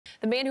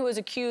The man who was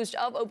accused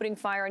of opening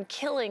fire and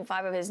killing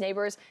 5 of his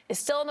neighbors is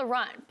still on the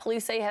run.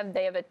 Police say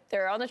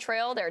they're on the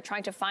trail. They're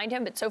trying to find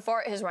him, but so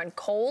far it has run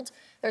cold.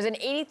 There's an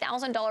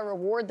 $80,000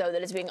 reward, though,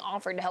 that is being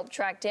offered to help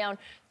track down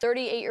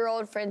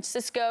 38-year-old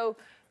Francisco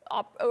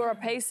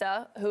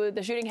Oropesa, who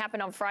the shooting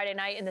happened on Friday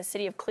night in the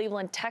city of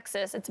Cleveland,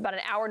 Texas. It's about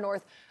an hour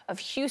north of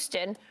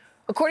Houston.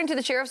 According to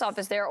the sheriff's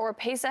office there,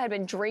 Oropesa had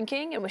been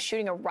drinking and was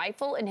shooting a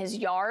rifle in his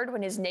yard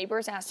when his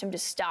neighbors asked him to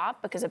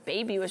stop because a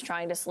baby was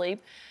trying to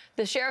sleep.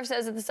 The sheriff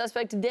says that the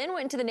suspect then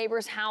went to the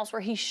neighbor's house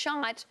where he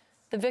shot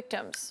the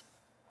victims.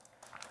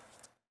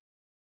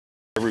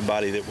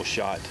 Everybody that was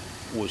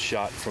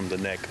shot from the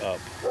neck up,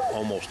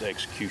 almost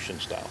execution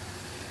style,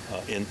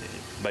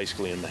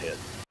 basically in the head.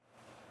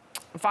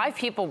 5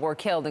 people were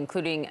killed,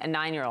 including a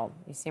 9-year-old.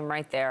 You see him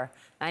right there.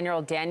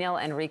 9-year-old Daniel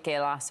Enrique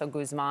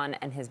Laso-Guzman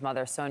and his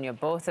mother, Sonia,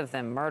 both of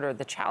them murdered.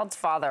 The child's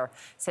father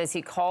says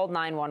he called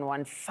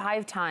 911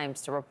 5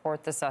 times to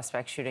report the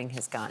suspect shooting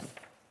his gun.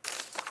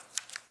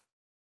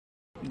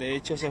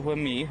 That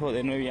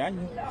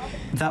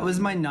was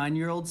my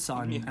 9-year-old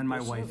son and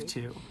my wife,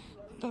 too.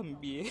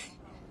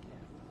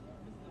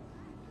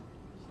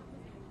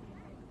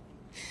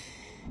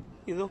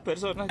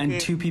 And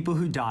 2 people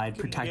who died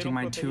protecting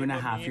my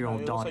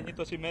 2.5-year-old daughter.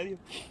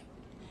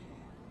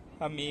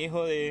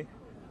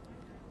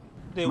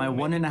 My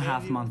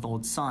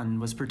 1.5-month-old son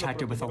was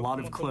protected with a lot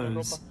of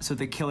clothes so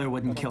the killer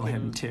wouldn't kill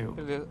him,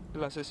 too.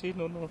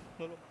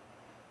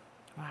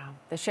 Wow.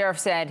 The sheriff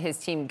said his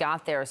team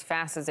got there as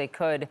fast as they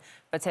could,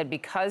 but said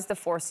because the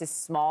force is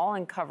small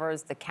and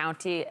covers the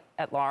county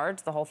at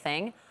large, the whole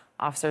thing,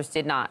 officers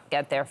did not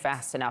get there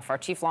fast enough. Our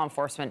chief law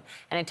enforcement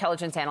and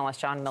intelligence analyst,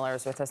 John Miller,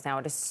 is with us now.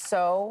 It is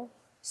so,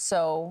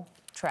 so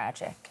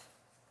tragic.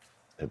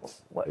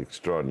 It's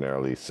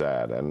extraordinarily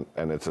sad, and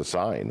it's a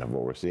sign of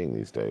what we're seeing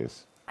these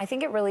days. I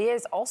think it really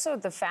is. Also,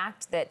 the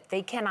fact that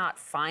they cannot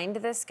find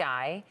this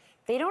guy.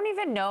 They don't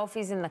even know if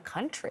he's in the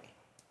country.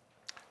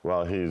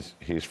 Well, he's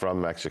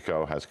from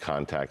Mexico, has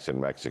contacts in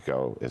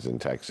Mexico, is in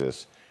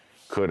Texas,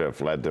 could have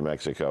fled to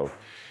Mexico.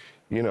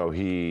 You know,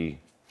 he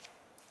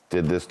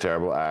did this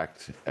terrible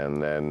act and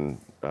then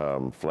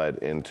fled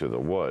into the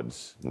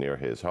woods near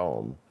his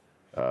home.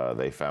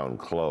 They found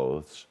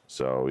clothes,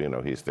 so, you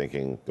know, he's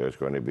thinking there's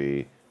going to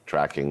be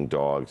tracking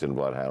dogs and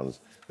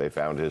bloodhounds. They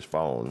found his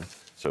phone,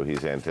 so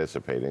he's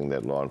anticipating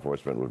that law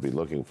enforcement would be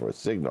looking for a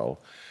signal.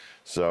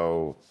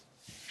 So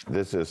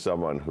this is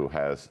someone who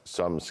has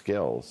some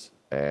skills,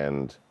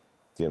 and,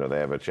 you know, they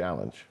have a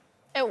challenge.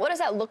 And what does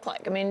that look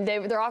like? I mean,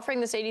 they're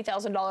offering this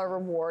 $80,000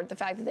 reward. The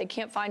fact that they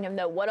can't find him,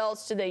 though, what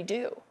else do they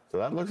do? So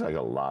that looks like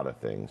a lot of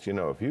things. You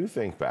know, if you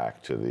think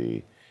back to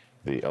the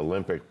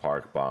Olympic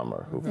Park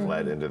bomber who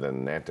fled into the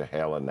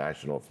Nantahala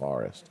National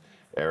Forest,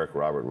 Eric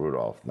Robert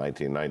Rudolph,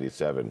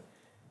 1997,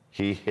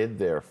 he hid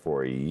there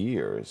for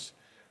years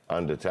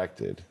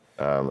undetected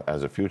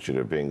as a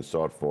fugitive being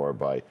sought for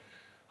by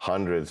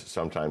hundreds,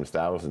 sometimes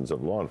thousands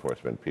of law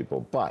enforcement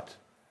people. But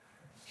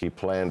he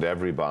planned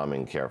every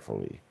bombing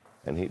carefully,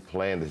 and he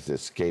planned his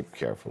escape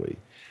carefully.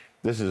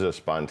 This is a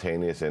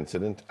spontaneous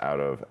incident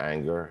out of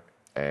anger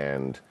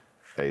and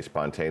a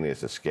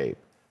spontaneous escape.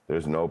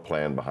 There's no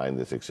plan behind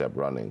this except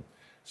running.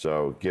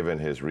 So given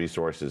his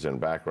resources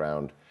and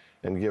background,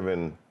 and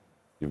given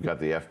you've got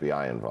the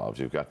FBI involved,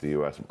 you've got the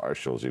U.S.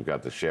 Marshals, you've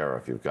got the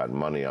sheriff, you've got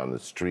money on the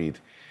street,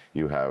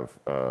 you have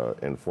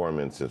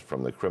informants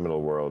from the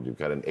criminal world, you've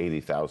got an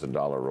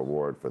 $80,000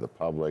 reward for the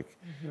public.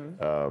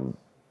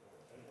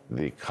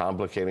 The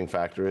complicating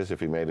factor is if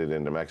he made it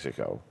into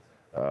Mexico,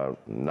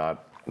 not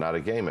a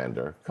game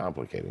ender,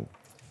 complicating.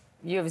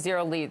 You have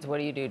 0 leads. What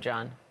do you do,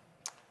 John?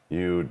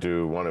 You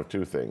do one of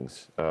 2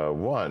 things.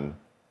 One,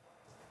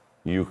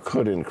 you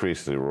could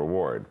increase the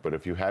reward, but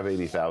if you have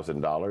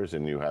 $80,000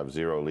 and you have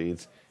 0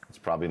 leads, it's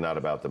probably not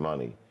about the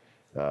money.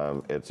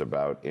 It's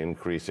about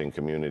increasing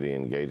community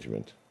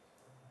engagement.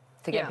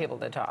 To get people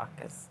to talk.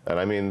 And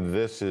I mean,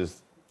 this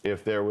is,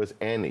 if there was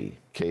any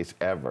case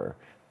ever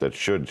that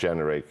should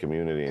generate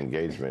community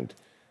engagement,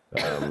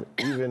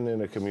 even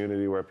in a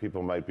community where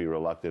people might be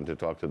reluctant to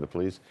talk to the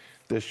police,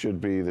 this should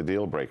be the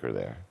deal breaker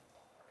there.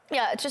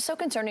 Yeah, it's just so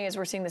concerning as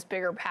we're seeing this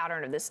bigger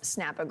pattern of this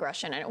snap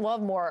aggression. And we'll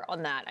have more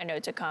on that, I know,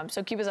 to come.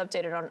 So keep us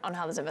updated on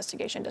how this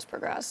investigation does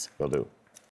progress. Will do.